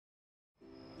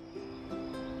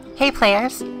Hey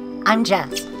players, I'm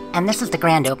Jess, and this is the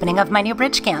grand opening of my new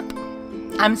bridge camp.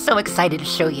 I'm so excited to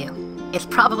show you. It's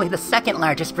probably the second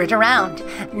largest bridge around.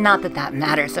 Not that that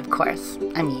matters, of course.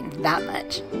 I mean, that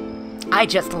much. I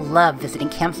just love visiting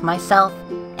camps myself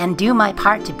and do my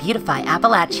part to beautify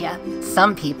Appalachia.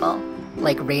 Some people,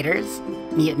 like raiders,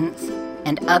 mutants,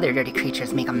 and other dirty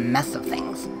creatures, make a mess of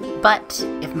things. But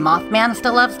if Mothman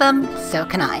still loves them, so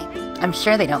can I. I'm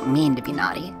sure they don't mean to be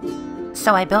naughty.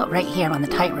 So I built right here on the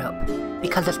Tightrope,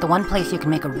 because it's the one place you can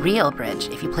make a real bridge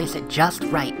if you place it just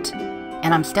right.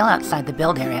 And I'm still outside the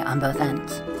build area on both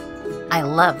ends. I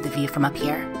love the view from up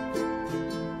here.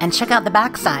 And check out the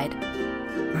backside.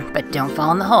 But don't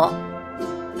fall in the hole.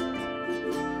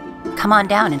 Come on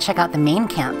down and check out the main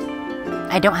camp.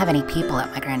 I don't have any people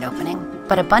at my grand opening,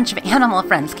 but a bunch of animal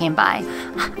friends came by.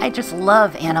 I just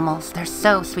love animals. They're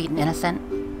so sweet and innocent.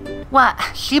 What?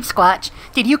 Sheep Squatch,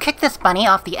 did you kick this bunny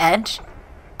off the edge?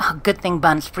 Oh, good thing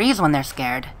buns freeze when they're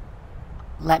scared.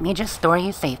 Let me just store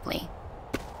you safely.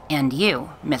 And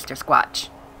you, Mr. Squatch,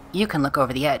 you can look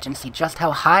over the edge and see just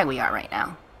how high we are right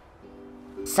now.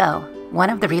 So, one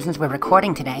of the reasons we're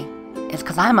recording today is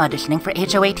because I'm auditioning for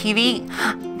HOA TV.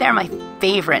 They're my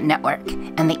favorite network,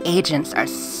 and the agents are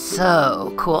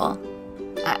so cool.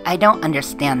 I don't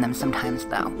understand them sometimes,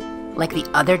 though. Like the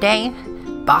other day,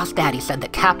 Boss Daddy said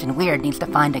that Captain Weird needs to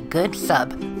find a good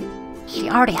sub. She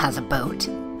already has a boat.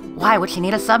 Why would she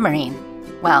need a submarine?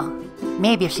 Well,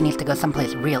 maybe if she needs to go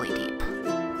someplace really deep.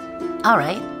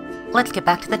 Alright, let's get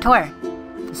back to the tour.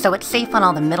 So it's safe on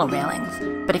all the middle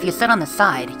railings, but if you sit on the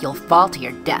side, you'll fall to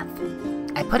your death.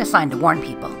 I put a sign to warn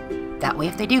people. That way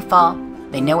if they do fall,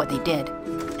 they know what they did,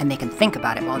 and they can think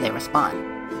about it while they respond.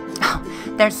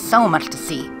 Oh, there's so much to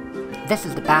see. This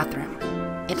is the bathroom.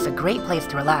 It's a great place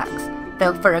to relax,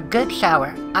 though for a good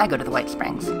shower, I go to the White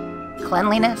Springs.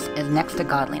 Cleanliness is next to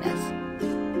godliness.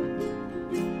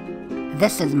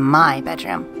 This is my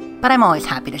bedroom, but I'm always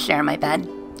happy to share my bed.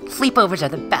 Sleepovers are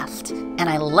the best, and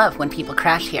I love when people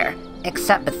crash here,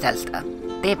 except Bethesda.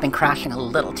 They've been crashing a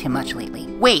little too much lately.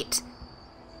 Wait!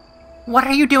 What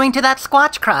are you doing to that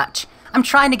squatch crotch? I'm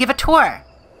trying to give a tour.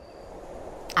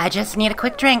 I just need a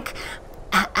quick drink.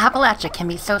 Appalachia can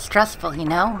be so stressful, you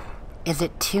know? Is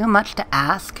it too much to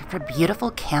ask for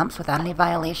beautiful camps without any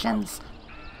violations?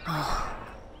 Oh,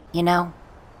 you know,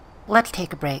 let's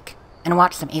take a break and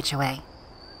watch some HOA,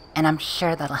 and I'm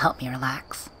sure that'll help me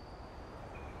relax.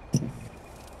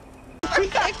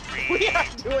 We are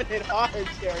doing it hard,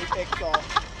 Cherry Pixel.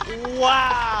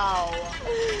 Wow!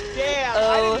 Damn,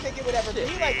 I didn't think it would ever be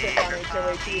like this on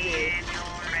HOA TV.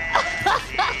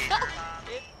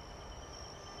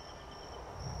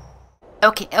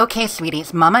 Okay,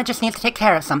 sweeties. Mama just needs to take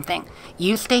care of something.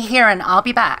 You stay here and I'll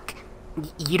be back.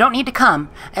 You don't need to come.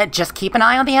 Just keep an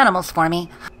eye on the animals for me.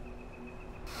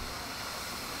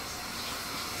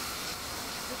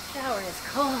 The shower is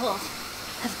cold.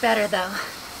 That's better, though.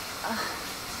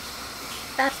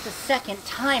 That's the second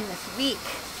time this week.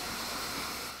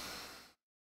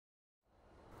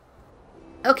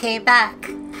 Okay, back.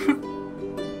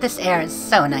 This air is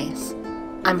so nice.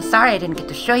 I'm sorry I didn't get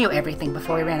to show you everything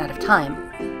before we ran out of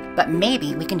time, but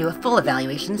maybe we can do a full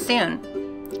evaluation soon.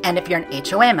 And if you're an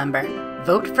HOA member,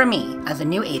 vote for me as a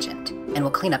new agent, and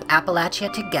we'll clean up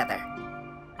Appalachia together.